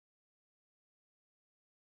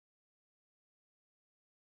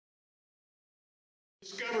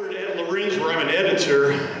Discovered at Lorenz, where I'm an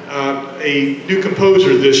editor, a new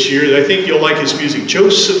composer this year that I think you'll like his music,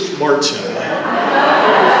 Joseph Martin.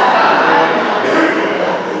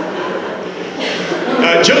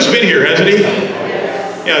 Joe's been here, hasn't he?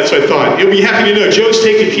 Yeah, that's what I thought. You'll be happy to know Joe's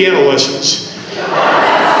taking piano lessons.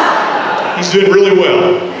 He's doing really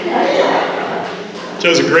well.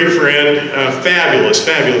 Joe's a great friend, fabulous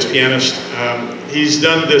pianist. He's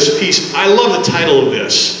done this piece. I love the title of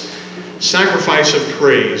this. Sacrifice of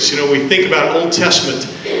praise. You know, we think about Old Testament,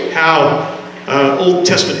 how Old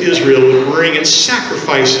Testament Israel would bring its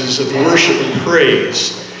sacrifices of worship and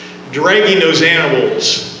praise, dragging those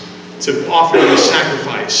animals to offer them a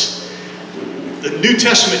sacrifice. The New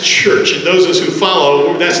Testament church, and those of us who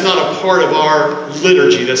follow, that's not a part of our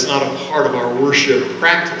liturgy, that's not a part of our worship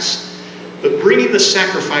practice. But bringing the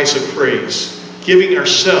sacrifice of praise, giving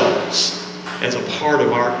ourselves as a part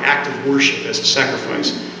of our act of worship, as a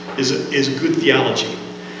sacrifice, is good theology.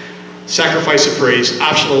 Sacrifice of praise,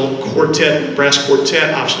 optional quartet, brass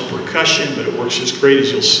quartet, optional percussion, but it works just great,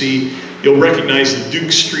 as you'll see. You'll recognize the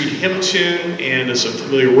Duke Street hymn tune and some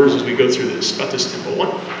familiar words as we go through this. About this tempo.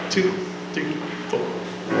 1, 2, 3, 4.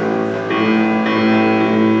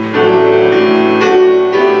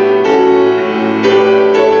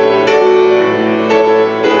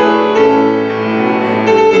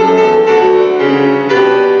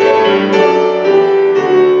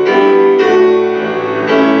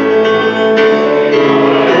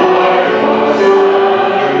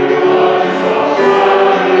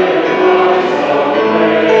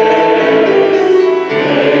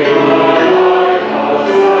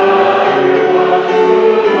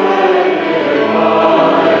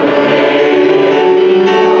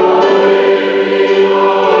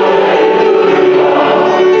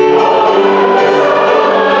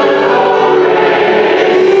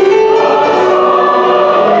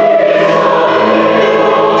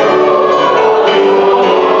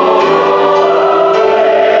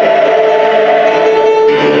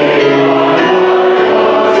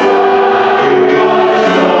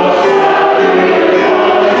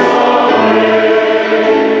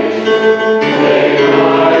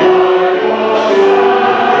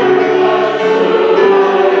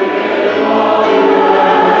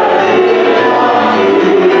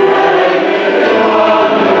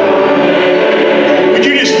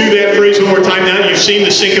 Seen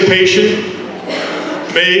the syncopation?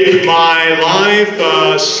 Make my life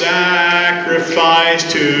a sacrifice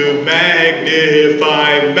to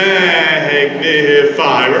magnify.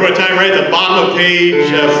 One more time, right at the bottom of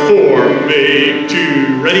page 4. Make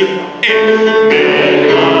 2, ready? And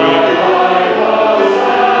make my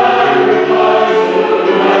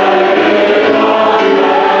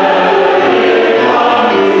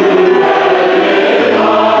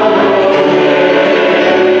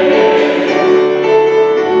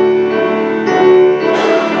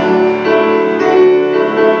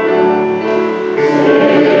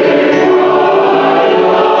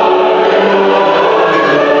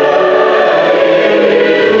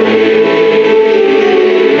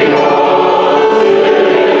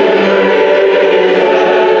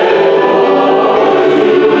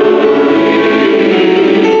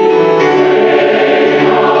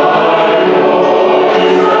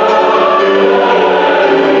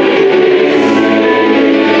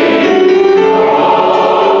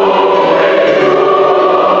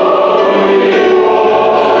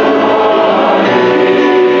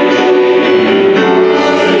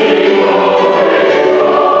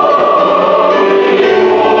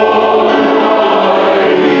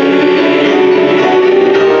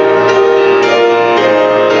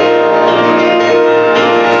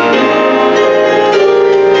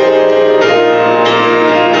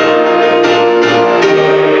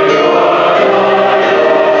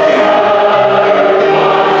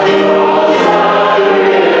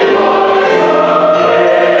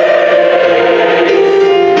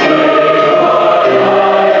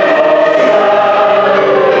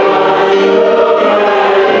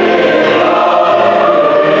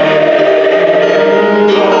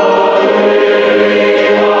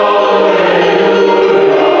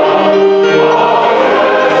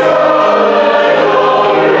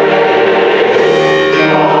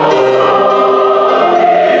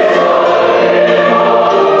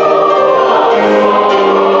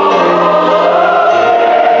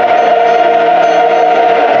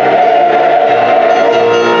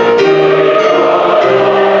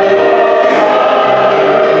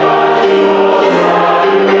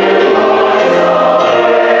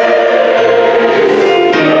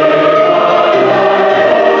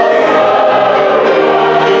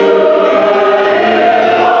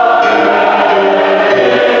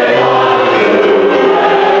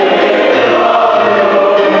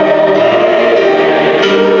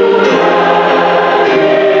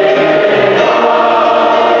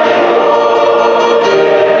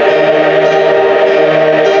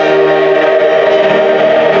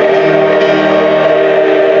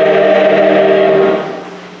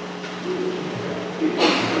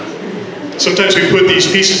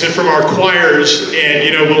pieces in from our choirs,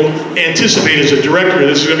 and we'll anticipate as a director,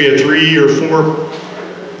 this is going to be a 3 or 4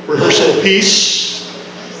 rehearsal piece,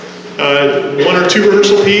 1 or 2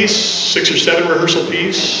 rehearsal piece, 6 or 7 rehearsal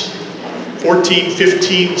piece, 14,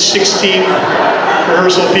 15, 16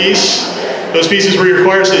 rehearsal piece. Those pieces where your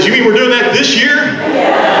choir says, "You mean we're doing that this year?"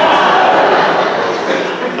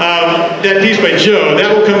 That piece by Joe,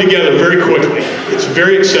 that will come together very quickly. It's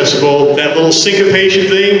very accessible. That little syncopation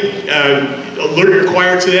thing, alert your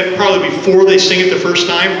choir to that probably before they sing it the first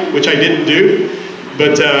time, which I didn't do.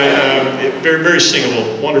 But very, very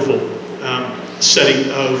singable, wonderful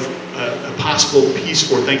setting of a possible piece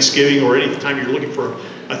for Thanksgiving or any time you're looking for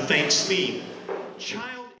a thanks theme.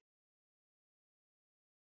 Child